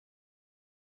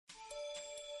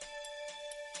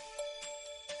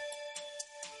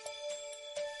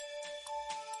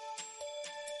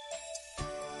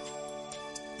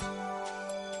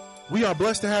We are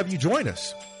blessed to have you join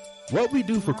us. What we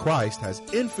do for Christ has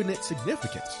infinite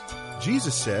significance.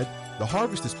 Jesus said, "The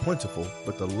harvest is plentiful,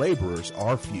 but the laborers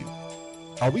are few."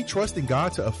 Are we trusting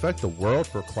God to affect the world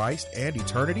for Christ and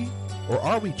eternity? Or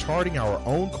are we charting our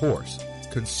own course,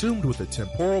 consumed with the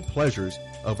temporal pleasures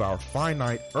of our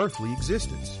finite earthly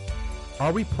existence?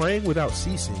 Are we praying without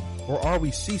ceasing, or are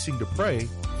we ceasing to pray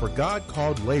for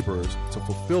God-called laborers to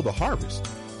fulfill the harvest?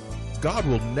 God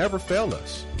will never fail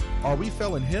us. Are we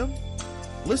failing Him?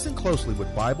 Listen closely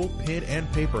with Bible, pen,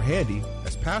 and paper handy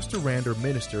as Pastor Rander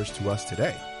ministers to us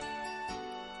today.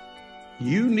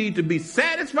 You need to be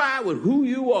satisfied with who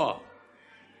you are.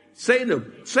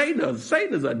 Satan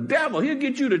is a devil. He'll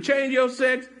get you to change your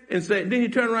sex and then he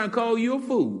turn around and call you a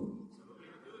fool.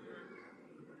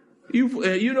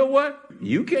 You know what?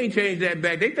 You can't change that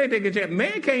back. They think they can change.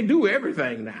 Man can't do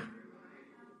everything now.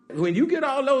 When you get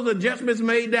all those adjustments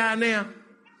made down there,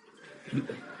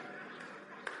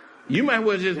 you might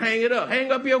well just hang it up.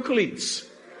 Hang up your cleats.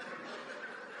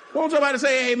 Won't somebody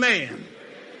say amen?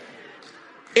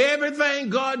 Everything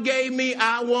God gave me,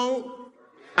 I want.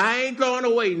 I ain't throwing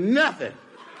away nothing.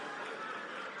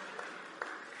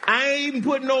 I ain't even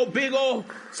putting no big old...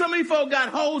 Some of these folks got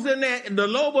holes in the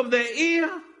lobe of their ear,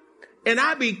 and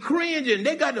I be cringing.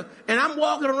 And I'm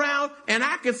walking around, and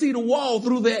I can see the wall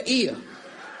through their ear.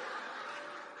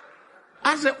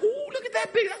 I said, ooh, look at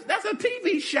that big... That's a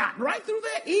TV shot right through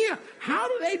their ear. How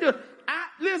do they do...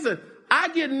 Listen, I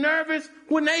get nervous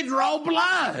when they draw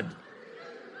blood.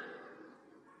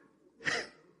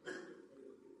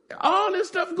 All this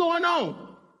stuff going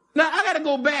on. Now, I got to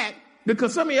go back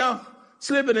because some of y'all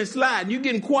slipping and sliding. You're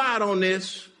getting quiet on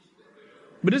this.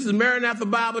 But this is Maranatha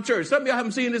Bible Church. Some of y'all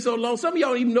haven't seen this so long. Some of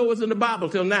y'all don't even know what's in the Bible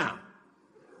till now.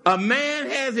 A man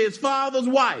has his father's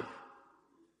wife.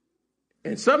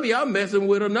 And some of y'all messing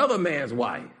with another man's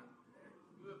wife.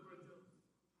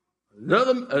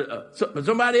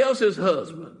 Somebody else's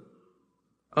husband.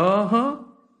 Uh-huh.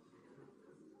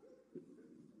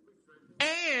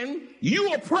 And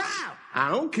you are proud. I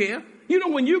don't care. You know,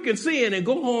 when you can sin and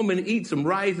go home and eat some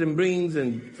rice and beans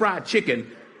and fried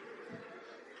chicken,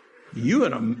 you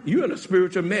in a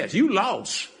spiritual mess. You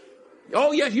lost.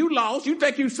 Oh, yes, you lost. You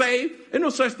think you saved. There's no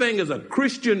such thing as a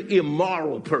Christian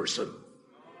immoral person.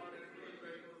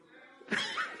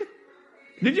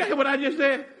 Did you hear what I just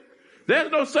said?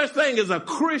 There's no such thing as a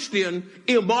Christian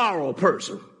immoral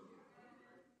person.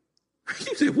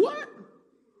 You say, what?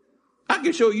 I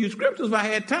can show you scriptures if I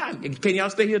had time. Can y'all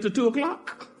stay here till 2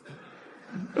 o'clock?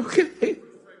 Okay.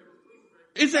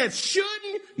 It says,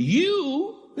 shouldn't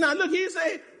you... Now look, he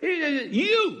said,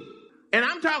 you. And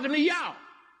I'm talking to y'all.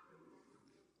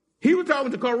 He was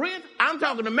talking to Corinth. I'm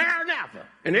talking to Maranatha.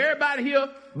 And everybody here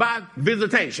by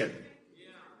visitation.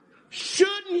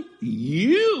 Shouldn't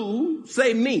you,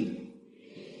 say me,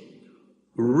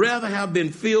 rather have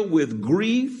been filled with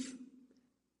grief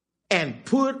and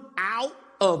put out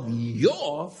of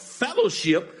your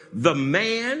fellowship the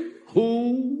man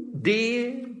who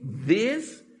did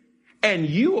this? And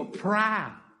you are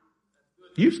proud.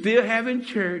 You still having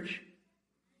church.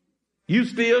 You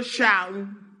still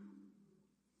shouting.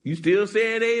 You still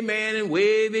saying amen and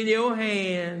waving your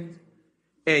hands.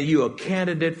 And you're a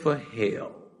candidate for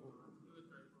hell.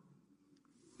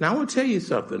 Now, I want to tell you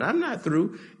something. I'm not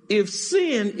through. If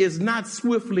sin is not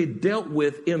swiftly dealt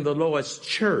with in the Lord's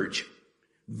church,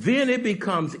 then it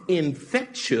becomes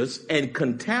infectious and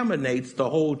contaminates the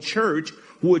whole church,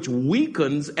 which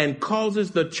weakens and causes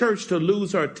the church to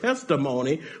lose her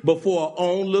testimony before an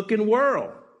onlooking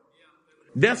world.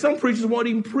 There's some preachers won't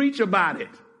even preach about it.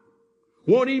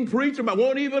 Won't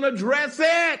even address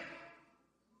it.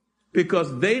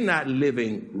 Because they're not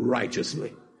living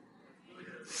righteously.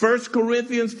 1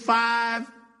 Corinthians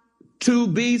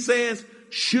 5:2b says,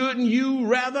 shouldn't you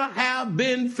rather have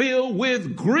been filled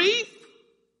with grief?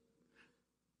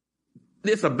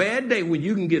 It's a bad day when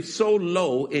you can get so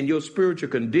low in your spiritual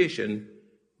condition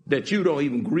that you don't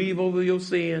even grieve over your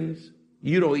sins.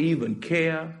 You don't even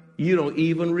care. You don't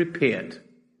even repent.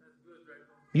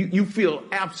 You feel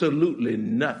absolutely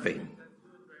nothing.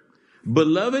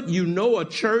 Beloved, you know a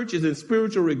church is in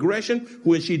spiritual regression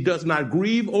when she does not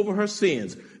grieve over her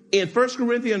sins. In 1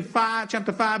 Corinthians 5,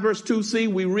 chapter 5, verse 2c,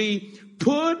 we read,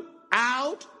 put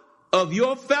out of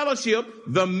your fellowship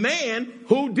the man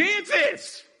who did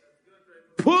this.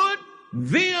 Put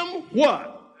them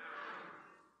what?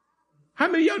 How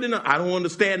many of y'all didn't know? I don't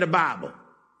understand the Bible.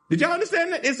 Did y'all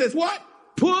understand that? It says what?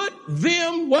 Put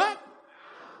them what?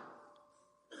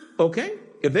 Okay.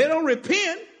 If they don't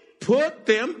repent, put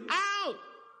them out.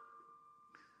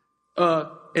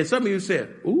 And some of you said,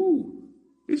 ooh.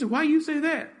 He said, why you say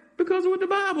that? Because of what the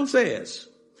Bible says.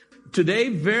 Today,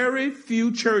 very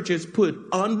few churches put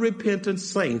unrepentant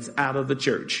saints out of the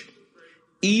church.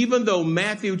 Even though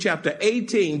Matthew chapter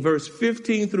 18, verse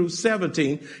 15 through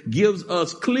 17 gives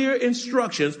us clear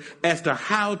instructions as to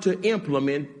how to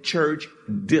implement church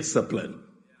discipline.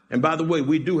 And by the way,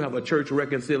 we do have a church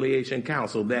reconciliation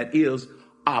council that is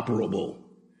operable.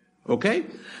 Okay?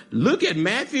 Look at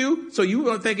Matthew. So you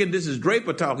are thinking this is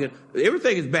Draper talking.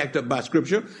 Everything is backed up by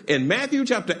scripture. In Matthew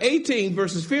chapter 18,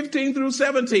 verses 15 through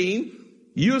 17,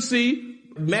 you'll see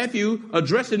Matthew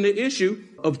addressing the issue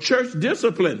of church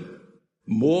discipline.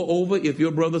 Moreover, if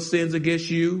your brother sins against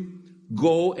you,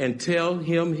 go and tell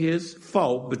him his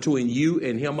fault between you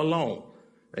and him alone.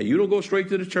 And you don't go straight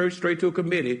to the church, straight to a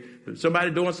committee. If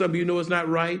somebody doing something you know is not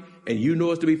right and you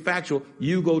know it's to be factual,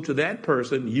 you go to that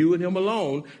person, you and him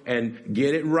alone, and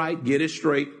get it right, get it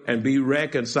straight, and be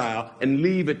reconciled and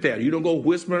leave it there. You don't go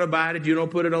whispering about it. You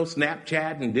don't put it on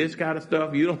Snapchat and this kind of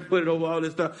stuff. You don't put it over all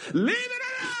this stuff. Leave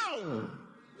it alone.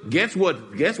 Guess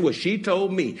what she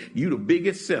told me? You the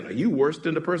biggest sinner. You worse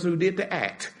than the person who did the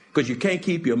act because you can't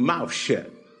keep your mouth shut.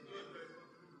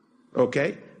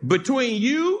 Okay? Between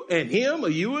you and him or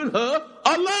you and her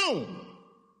alone.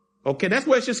 Okay, that's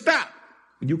where it should stop.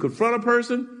 You confront a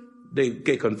person, they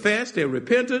confess, they're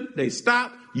repentant, they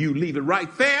stop, you leave it right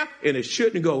there, and it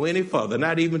shouldn't go any further,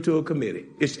 not even to a committee.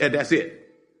 And that's it.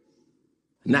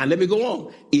 Now let me go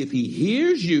on. If he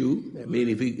hears you, I mean,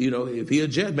 if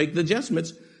he make the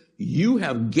adjustments, you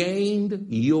have gained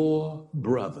your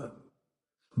brother.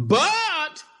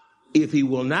 But if he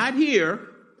will not hear,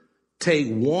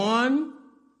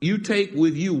 you take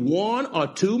with you one or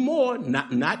two more,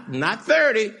 not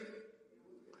 30.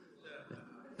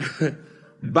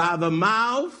 By the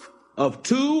mouth of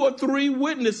 2 or 3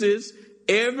 witnesses,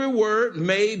 every word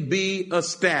may be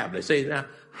established. Say, now,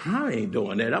 I ain't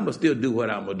doing that. I'm going to still do what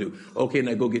I'm going to do. Okay,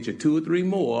 now go get you 2 or 3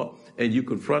 more, and you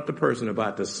confront the person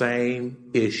about the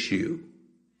same issue.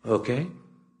 Okay?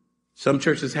 Some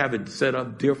churches have it set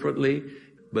up differently,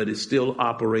 but it's still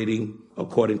operating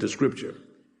according to Scripture.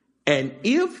 And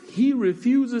if he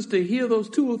refuses to hear those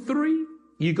 2 or 3,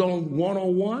 you going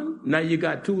one-on-one. Now you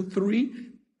got 2 or 3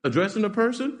 addressing the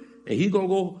person, and he's going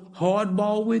to go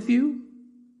hardball with you.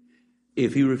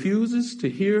 If he refuses to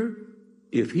hear,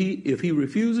 if he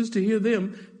refuses to hear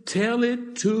them, tell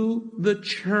it to the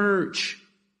church.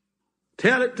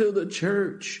 Tell it to the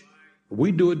church.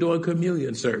 We do it during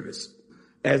communion service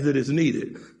as it is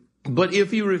needed. But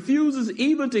if he refuses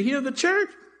even to hear the church,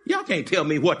 y'all can't tell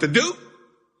me what to do.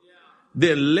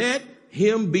 Then let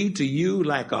him be to you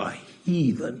like a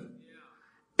heathen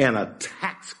and a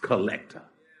tax collector.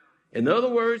 In other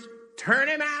words, turn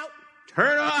him out,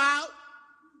 turn her out,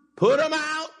 put them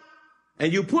out,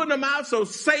 and you put them out so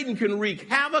Satan can wreak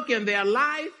havoc in their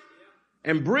life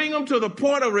and bring them to the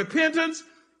point of repentance,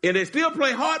 and they still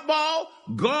play hardball.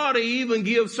 God will even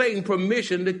give Satan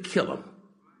permission to kill them.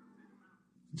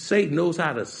 Satan knows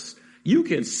you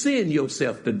can sin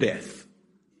yourself to death.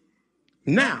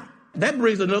 Now, that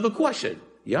brings another question.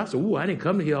 Y'all say, I didn't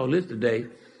come to hear all this today.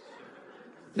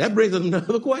 That brings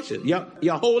another question.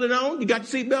 Y'all holding on? You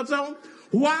got your seatbelts on?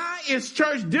 Why is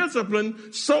church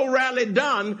discipline so rarely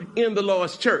done in the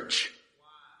Lord's church?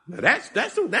 Now that's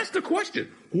the question.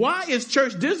 Why is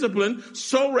church discipline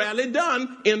so rarely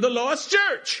done in the Lord's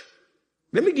church?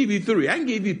 Let me give you 3. I can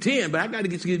give you 10, but I got to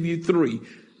give you 3.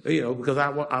 Because I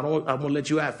want to let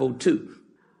you out for 2.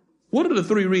 What are the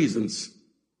 3 reasons?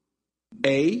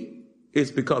 A,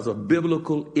 it's because of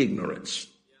biblical ignorance.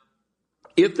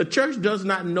 If the church does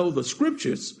not know the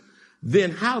scriptures,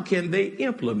 then how can they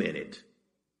implement it?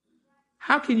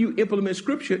 How can you implement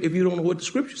scripture if you don't know what the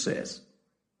scripture says?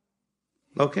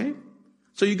 Okay?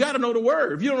 So you got to know the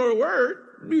word. If you don't know the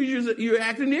word, you're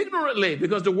acting ignorantly,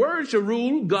 because the word should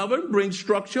rule, govern, bring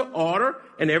structure, order,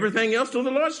 and everything else to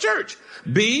the Lord's church.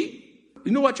 B,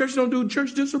 you know why churches don't do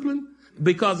church discipline?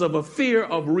 Because of a fear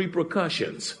of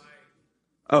repercussions.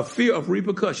 A fear of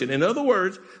repercussion. In other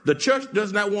words, the church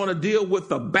does not want to deal with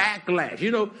the backlash,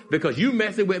 because you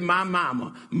messing with my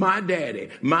mama, my daddy,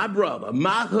 my brother,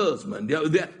 my husband.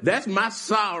 That's my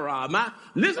sorrow.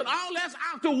 Listen, all that's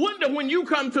out the window when you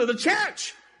come to the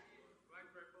church.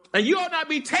 And you ought not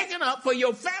be taken up for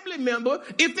your family member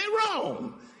if they're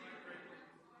wrong.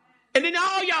 And then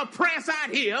all y'all press out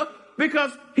here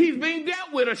because he's being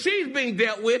dealt with or she's being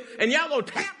dealt with, and y'all gonna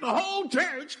tap the whole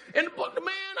church and put the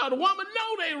man or the woman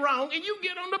know they wrong, and you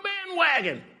get on the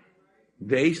bandwagon.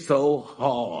 They so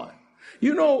hard.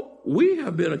 We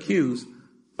have been accused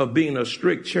of being a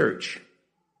strict church.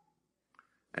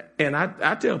 And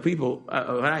I tell people,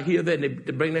 when I hear that and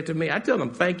they bring that to me, I tell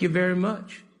them, thank you very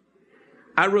much.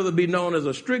 I'd rather be known as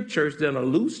a strict church than a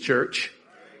loose church.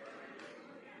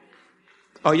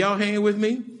 Are y'all hanging with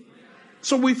me?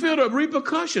 So we feel the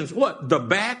repercussions. What? The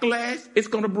backlash it's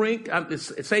going to bring.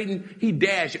 Satan, he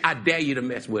dares you. I dare you to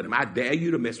mess with him. I dare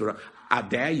you to mess with him. I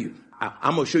dare you.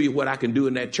 I'm going to show you what I can do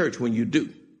in that church when you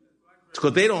do.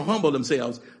 Because they don't humble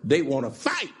themselves. They want to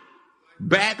fight.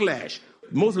 Backlash.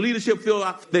 Most leadership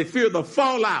they fear the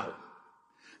fallout.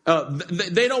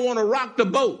 They don't want to rock the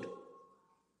boat.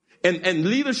 And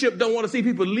leadership don't want to see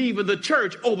people leaving the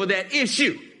church over that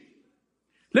issue.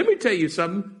 Let me tell you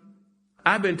something.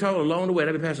 I've been told along the way,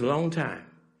 I've been pastoring a long time.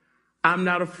 I'm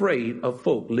not afraid of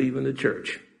folk leaving the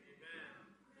church.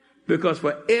 Because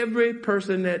for every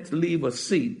person that leave a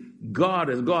seat, God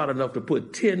is God enough to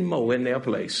put 10 more in their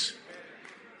place.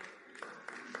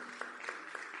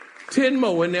 10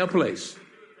 more in their place.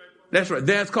 That's right.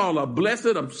 That's called a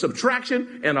blessed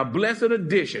subtraction and a blessed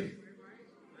addition.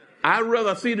 I'd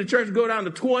rather see the church go down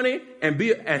to 20 and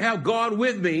have God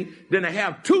with me than to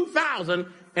have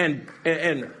 2,000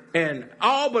 and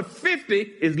all but 50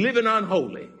 is living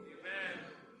unholy.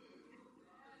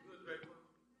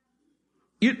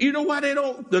 You know why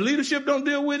the leadership don't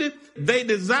deal with it? They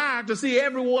desire to see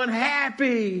everyone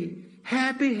happy.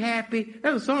 Happy, happy.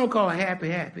 There's a song called Happy,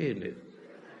 Happy, isn't it?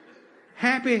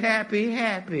 Happy, happy,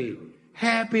 happy.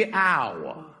 Happy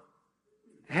hour.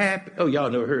 Happy. Oh, y'all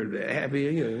never heard of that.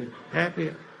 Happy,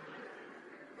 happy.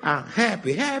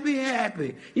 Happy, happy,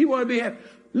 happy. You want to be happy.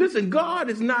 Listen, God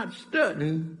is not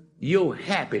studying your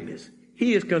happiness.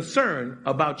 He is concerned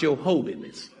about your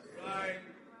holiness.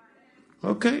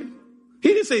 Okay? He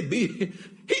didn't say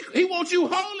he wants you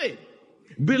holy.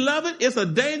 Beloved, it's a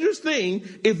dangerous thing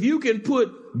if you can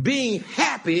put being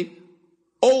happy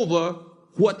over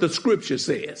what the scripture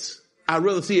says. I'd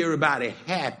rather see everybody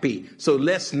happy. So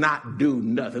let's not do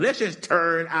nothing. Let's just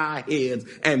turn our heads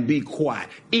and be quiet.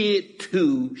 It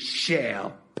too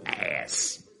shall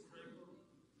pass.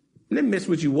 Let me mess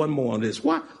with you one more on this.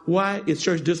 Why is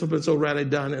church discipline so rarely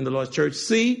done in the Lord's church?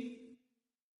 See,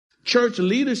 church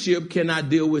leadership cannot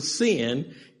deal with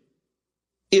sin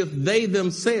if they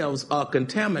themselves are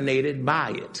contaminated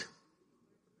by it.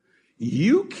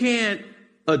 You can't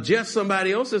adjust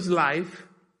somebody else's life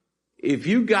if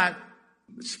you got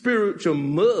spiritual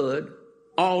mud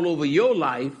all over your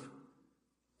life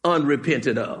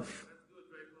unrepented of.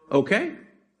 Okay?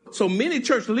 So many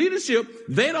church leadership,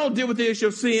 they don't deal with the issue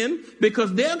of sin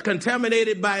because they're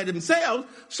contaminated by it themselves.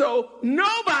 So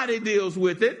nobody deals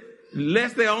with it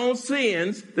unless their own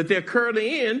sins that they're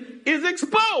currently in is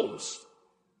exposed.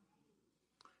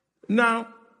 Now,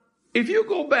 if you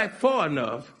go back far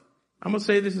enough, I'm going to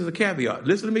say this as a caveat.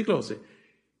 Listen to me closely.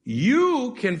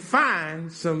 You can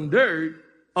find some dirt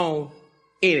on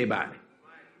anybody.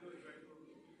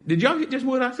 Did y'all get just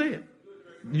what I said?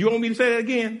 You want me to say that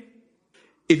again?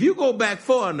 If you go back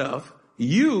far enough,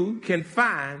 you can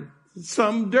find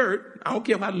some dirt, I don't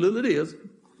care how little it is,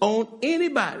 on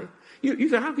anybody. You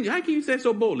say, how can you say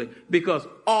so boldly? Because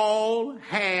all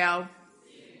have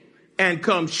and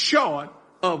come short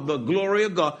of the glory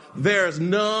of God. There's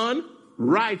none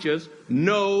righteous,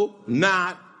 no,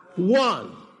 not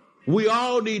one. We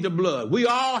all need the blood. We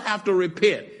all have to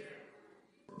repent.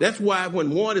 That's why when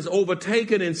one is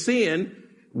overtaken in sin,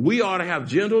 we ought to have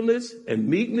gentleness and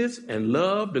meekness and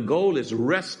love. The goal is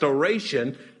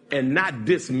restoration and not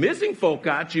dismissing folk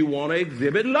out. You want to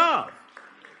exhibit love.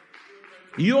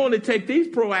 You only take these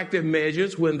proactive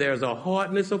measures when there's a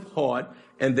hardness of heart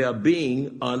and they're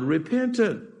being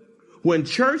unrepentant. When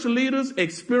church leaders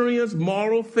experience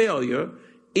moral failure,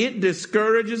 it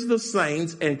discourages the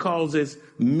saints and causes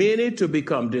many to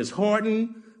become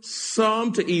disheartened,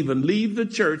 some to even leave the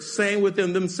church, saying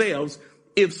within themselves,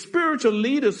 if spiritual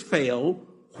leaders fail,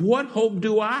 what hope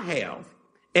do I have?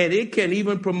 And it can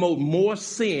even promote more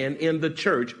sin in the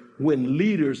church when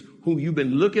leaders who you've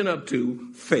been looking up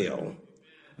to fail.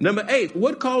 Number 8,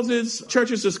 what causes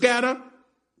churches to scatter?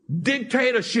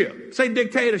 Dictatorship. Say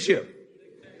dictatorship.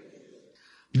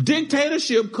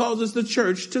 Dictatorship causes the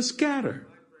church to scatter.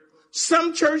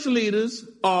 Some church leaders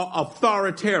are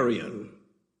authoritarian.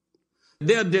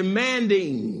 They're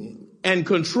demanding and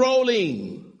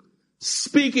controlling,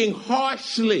 speaking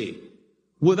harshly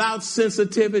without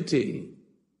sensitivity.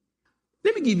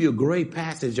 Let me give you a great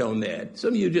passage on that.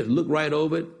 Some of you just look right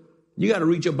over it. You got to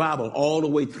read your Bible all the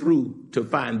way through to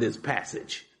find this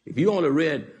passage. If you only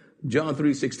read John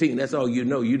 3:16, that's all you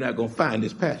know. You're not going to find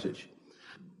this passage.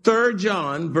 3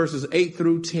 John verses 8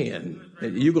 through 10.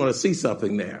 You're going to see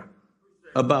something there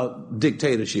about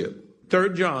dictatorship.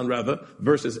 3 John,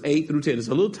 verses 8 through 10. It's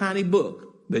a little tiny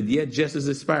book, but yet just as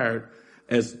inspired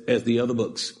as the other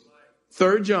books.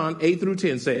 3 John 8 through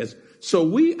 10 says, so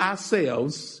we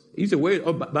ourselves, you say, wait,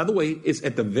 oh, by the way, it's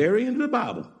at the very end of the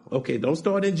Bible. Okay, don't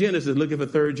start in Genesis looking for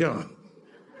 3 John.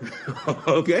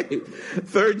 Okay,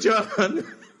 3 John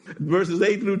verses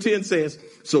 8 through 10 says,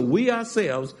 so we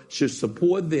ourselves should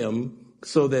support them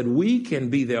so that we can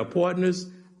be their partners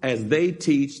as they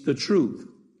teach the truth.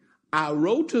 I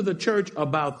wrote to the church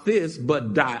about this,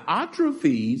 but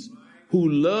Diotrephes, who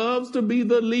loves to be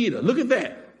the leader, look at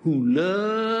that, who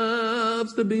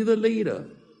loves to be the leader.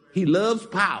 He loves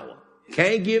power,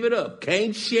 can't give it up,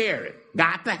 can't share it,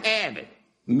 got to have it,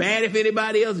 mad if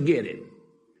anybody else get it.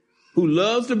 Who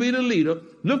loves to be the leader,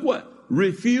 look what,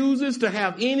 refuses to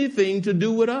have anything to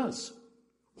do with us.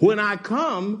 When I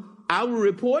come, I will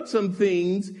report some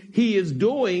things he is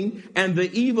doing and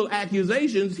the evil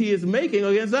accusations he is making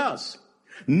against us.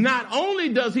 Not only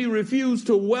does he refuse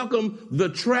to welcome the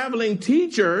traveling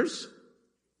teachers,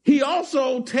 he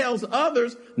also tells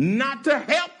others not to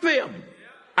help them.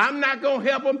 I'm not going to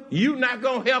help them. You're not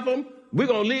going to help them. We're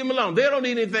going to leave them alone. They don't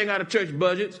need anything out of church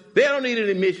budgets. They don't need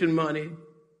any mission money.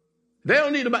 They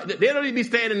don't need to be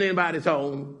standing in anybody's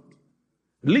home.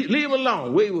 Leave them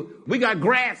alone. We got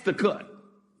grass to cut.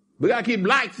 We got to keep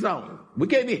lights on. We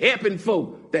can't be helping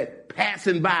folk that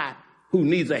passing by who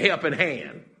needs a helping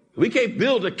hand. We can't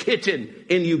build a kitchen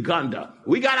in Uganda.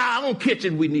 We got our own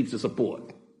kitchen we need to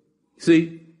support.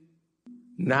 See,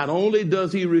 not only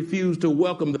does he refuse to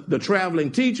welcome the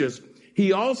traveling teachers,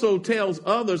 he also tells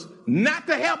others not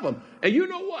to help them. And you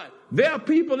know what? There are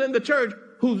people in the church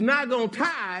who's not going to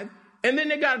tithe, and then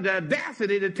they got the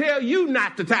audacity to tell you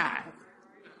not to tithe.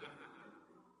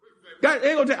 God,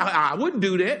 they gonna tell, I wouldn't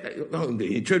do that.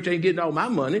 The church ain't getting all my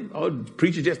money. Or the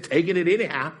preacher just taking it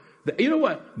anyhow. You know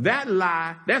what? That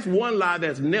lie, that's one lie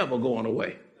that's never going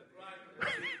away.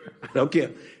 I don't care.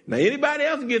 Now, anybody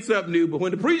else gets something new, but when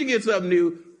the preacher gets something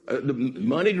new, the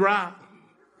money drop.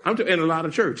 I'm in a lot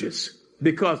of churches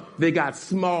because they got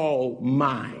small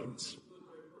minds.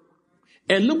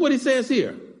 And look what he says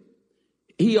here.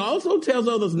 He also tells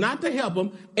others not to help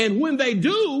them. And when they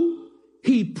do,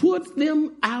 he puts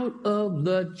them out of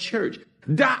the church.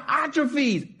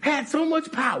 Diotrephes had so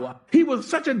much power. He was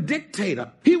such a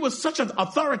dictator. He was such an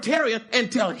authoritarian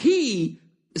until he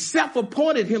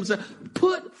self-appointed himself,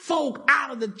 put folk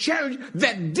out of the church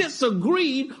that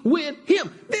disagreed with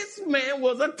him. This man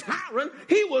was a tyrant.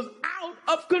 He was out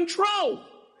of control.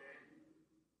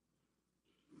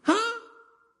 Huh?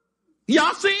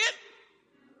 Y'all see it?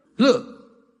 Look,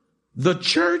 the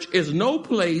church is no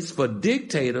place for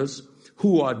dictators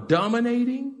who are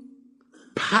dominating,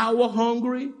 power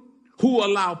hungry, who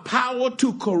allow power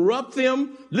to corrupt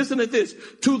them. Listen to this,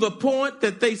 to the point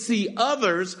that they see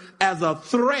others as a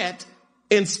threat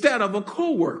instead of a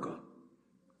co-worker.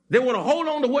 They want to hold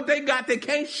on to what they got. They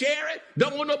can't share it.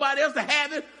 Don't want nobody else to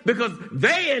have it because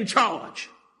they in charge.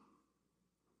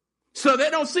 So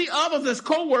they don't see others as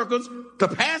co-workers to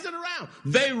pass it around.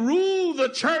 They rule the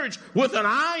church with an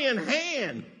iron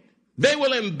hand. They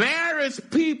will embarrass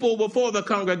people before the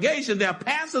congregation. There are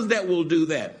pastors that will do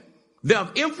that. There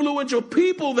are influential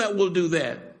people that will do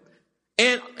that.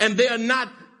 And they are not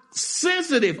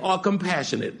sensitive or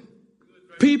compassionate.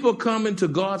 People come into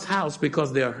God's house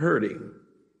because they're hurting.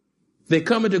 They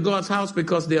come into God's house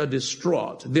because they are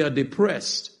distraught. They are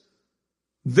depressed.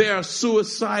 They are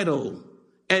suicidal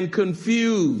and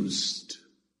confused.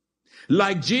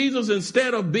 Like Jesus,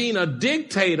 instead of being a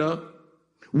dictator,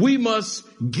 we must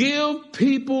give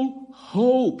people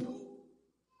hope.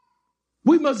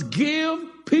 We must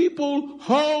give people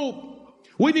hope.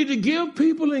 We need to give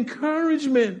people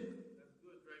encouragement.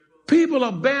 People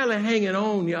are barely hanging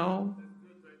on, y'all.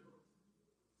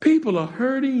 People are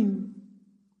hurting.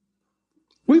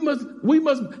 We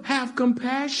must have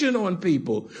compassion on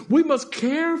people. We must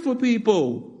care for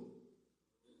people.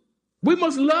 We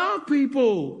must love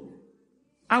people.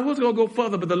 I was going to go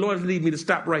further, but the Lord has lead me to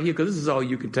stop right here because this is all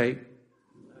you can take.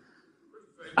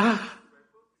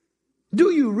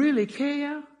 Do you really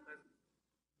care?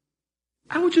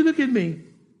 I want you to look at me.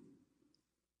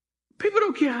 People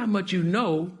don't care how much you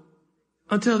know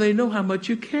until they know how much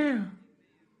you care.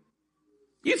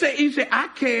 You say, I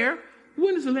care.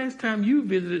 When is the last time you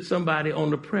visited somebody on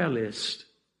the prayer list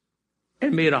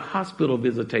and made a hospital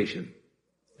visitation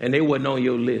and they wasn't on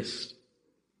your list?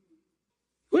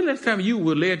 When is the last time you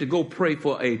were led to go pray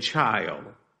for a child?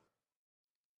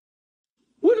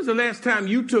 When is the last time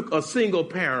you took a single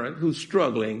parent who's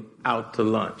struggling out to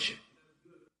lunch?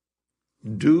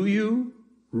 Do you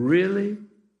really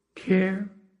care?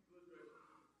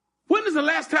 When is the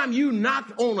last time you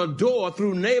knocked on a door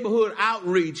through neighborhood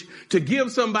outreach to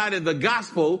give somebody the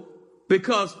gospel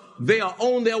because they are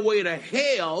on their way to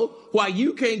hell while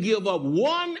you can't give up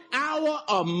 1 hour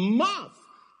a month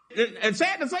And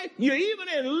sad to say, you're even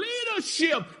in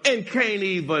leadership and can't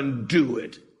even do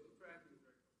it.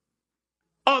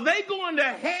 Are they going to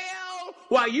hell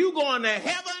while you going to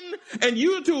heaven and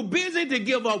you're too busy to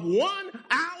give up 1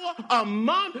 hour a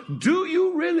month? Do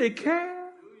you really care?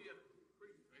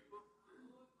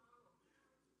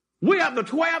 We have the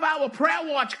 12-hour prayer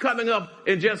watch coming up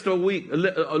in just a week, a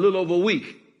little over a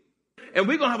week. And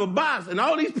we're going to have a box and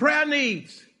all these prayer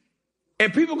needs.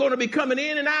 And people are going to be coming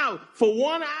in and out for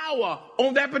 1 hour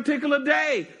on that particular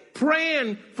day,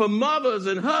 praying for mothers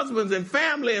and husbands and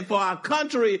family and for our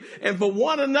country and for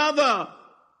one another.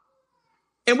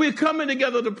 And we're coming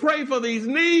together to pray for these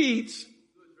needs.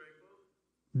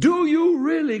 Do you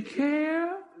really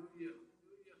care?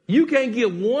 You can't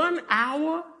get 1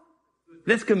 hour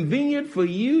that's convenient for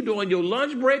you during your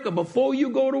lunch break or before you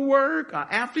go to work or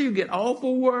after you get off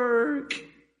of work.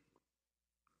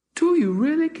 Do you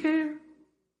really care?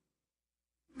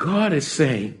 God is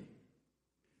saying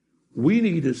we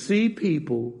need to see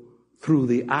people through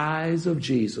the eyes of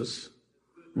Jesus,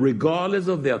 regardless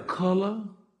of their color,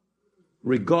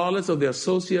 regardless of their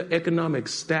socioeconomic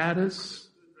status.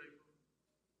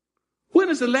 When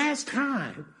is the last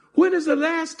time? When is the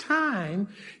last time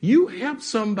you helped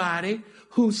somebody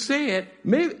who said,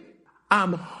 maybe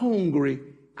I'm hungry,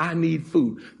 I need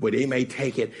food. But they may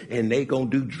take it and they gonna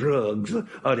do drugs,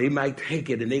 or they might take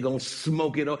it and they gonna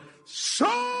smoke it. So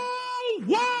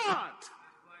what?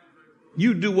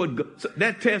 You do what,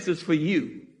 that test is for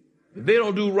you. If they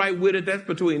don't do right with it, that's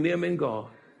between them and God.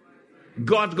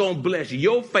 God's gonna bless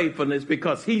your faithfulness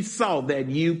because he saw that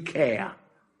you care.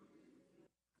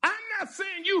 I'm not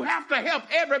saying you have to help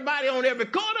everybody on every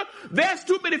corner. There's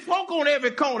too many folk on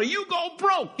every corner. You go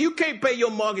broke. You can't pay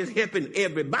your mortgage helping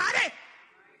everybody.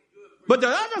 But the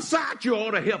other side, you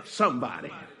ought to help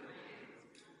somebody.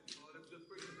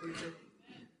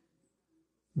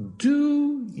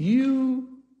 Do you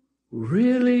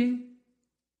really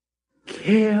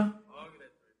care?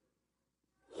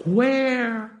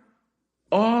 Where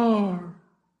are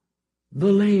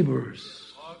the laborers?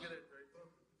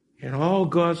 And all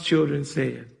God's children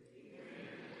said,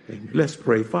 let's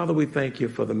pray. Father, we thank you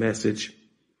for the message.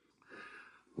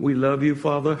 We love you,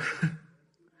 Father.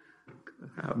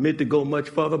 I meant to go much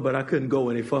further, but I couldn't go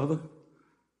any further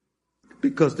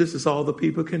because this is all the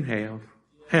people can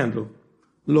handle.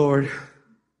 Lord,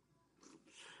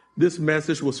 this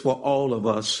message was for all of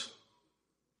us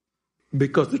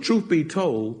because the truth be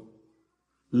told,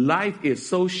 life is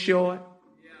so short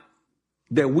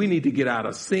that we need to get out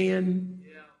of sin.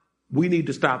 We need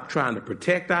to stop trying to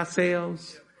protect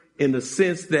ourselves in the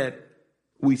sense that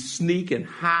we sneak and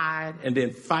hide and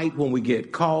then fight when we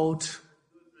get caught.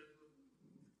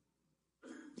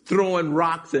 Throwing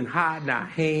rocks and hiding our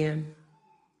hand.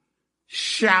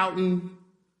 Shouting.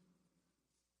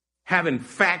 Having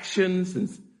factions and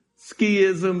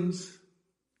schisms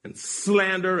and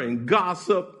slander and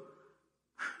gossip.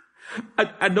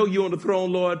 I know you're on the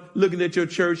throne, Lord, looking at your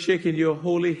church, shaking your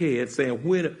holy head, saying,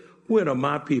 when are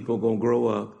my people going to grow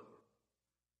up?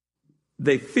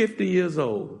 They 50 years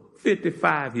old,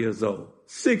 55 years old,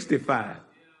 65,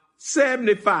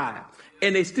 75,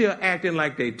 and they still acting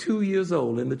like they're 2 years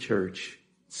old in the church,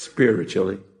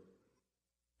 spiritually.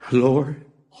 Lord,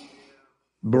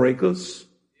 break us,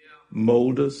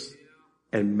 mold us,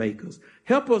 and make us.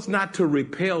 Help us not to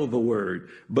repel the word,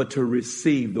 but to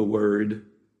receive the word.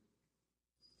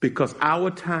 Because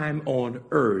our time on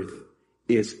earth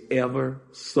is ever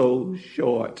so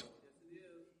short.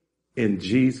 In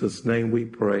Jesus' name we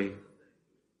pray.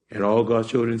 And all God's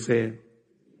children said,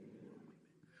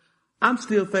 I'm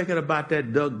still thinking about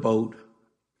that tugboat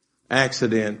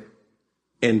accident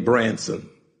in Branson.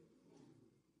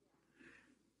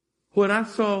 When I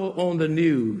saw on the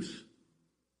news,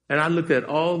 and I looked at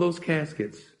all those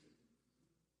caskets,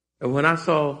 and when I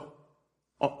saw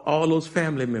all those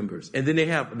family members, and then they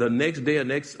have the next day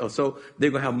or so,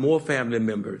 they're going to have more family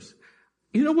members.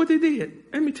 You know what they did?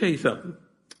 Let me tell you something.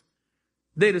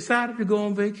 They decided to go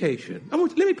on vacation.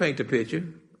 Let me paint the picture.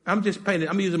 I'm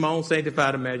using my own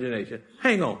sanctified imagination.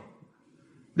 Hang on.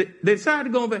 They decided to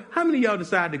go on vacation. How many of y'all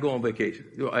decided to go on vacation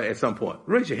at some point?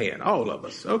 Raise your hand. All of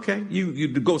us. Okay. You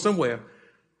go somewhere.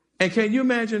 And can you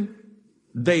imagine?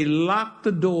 They locked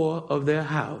the door of their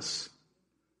house.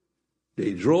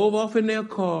 They drove off in their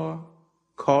car,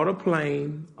 caught a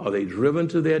plane, or they driven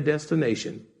to their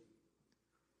destination.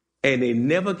 And they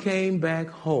never came back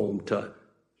home to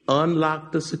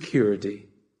unlock the security,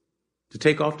 to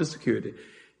take off the security.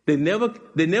 They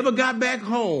never got back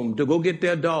home to go get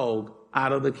their dog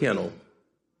out of the kennel.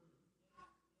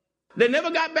 They never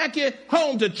got back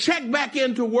home to check back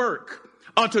into work.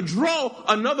 or to draw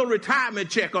another retirement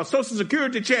check or Social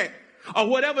Security check or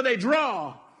whatever they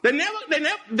draw. They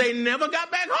never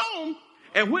got back home.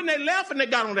 And when they left and they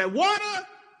got on that water,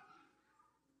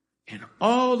 and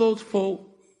all those folk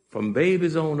from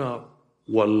babies on up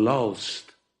were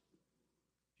lost,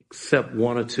 except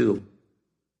one or two.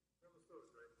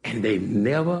 And they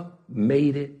never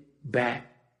made it back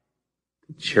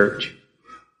to church.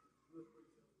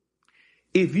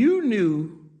 If you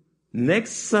knew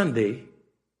next Sunday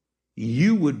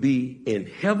you would be in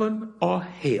heaven or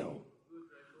hell,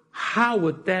 how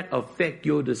would that affect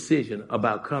your decision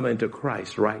about coming to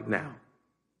Christ right now?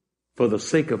 For the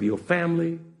sake of your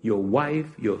family, your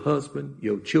wife, your husband,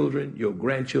 your children, your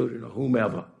grandchildren, or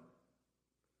whomever.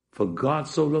 For God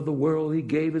so loved the world, he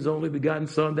gave his only begotten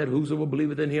Son, that whosoever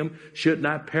believeth in him should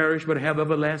not perish, but have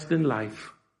everlasting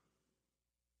life.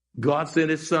 God sent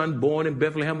his Son, born in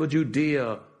Bethlehem of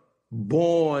Judea,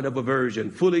 born of a virgin,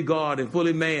 fully God and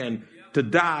fully man, to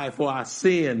die for our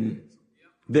sin,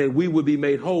 that we would be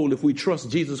made whole if we trust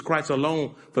Jesus Christ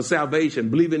alone for salvation,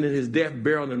 believing in his death,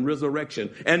 burial, and resurrection,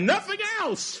 and nothing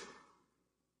else.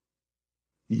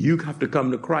 You have to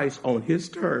come to Christ on his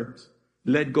terms.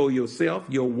 Let go yourself,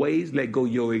 your ways, let go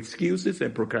your excuses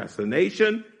and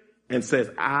procrastination, and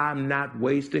says, I'm not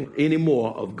wasting any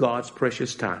more of God's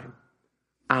precious time.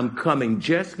 I'm coming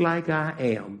just like I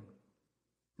am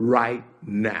right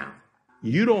now.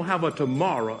 You don't have a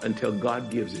tomorrow until God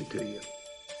gives it to you.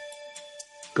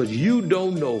 Because you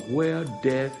don't know where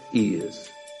death is.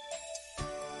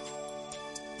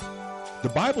 The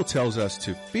Bible tells us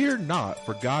to fear not,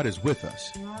 for God is with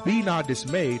us. Be not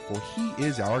dismayed, for he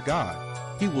is our God.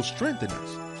 He will strengthen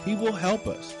us. He will help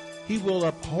us. He will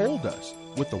uphold us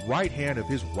with the right hand of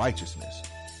his righteousness.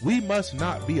 We must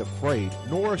not be afraid,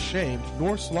 nor ashamed,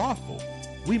 nor slothful.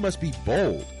 We must be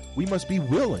bold. We must be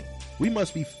willing. We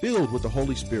must be filled with the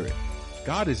Holy Spirit.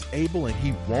 God is able and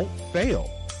he won't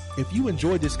fail. If you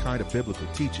enjoy this kind of biblical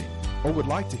teaching or would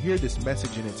like to hear this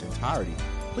message in its entirety,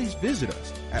 please visit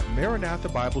us at Maranatha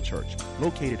Bible Church,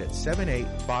 located at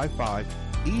 7855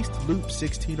 East Loop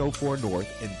 1604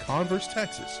 North in Converse,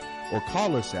 Texas, or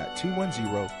call us at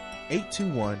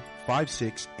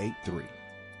 210-821-5683.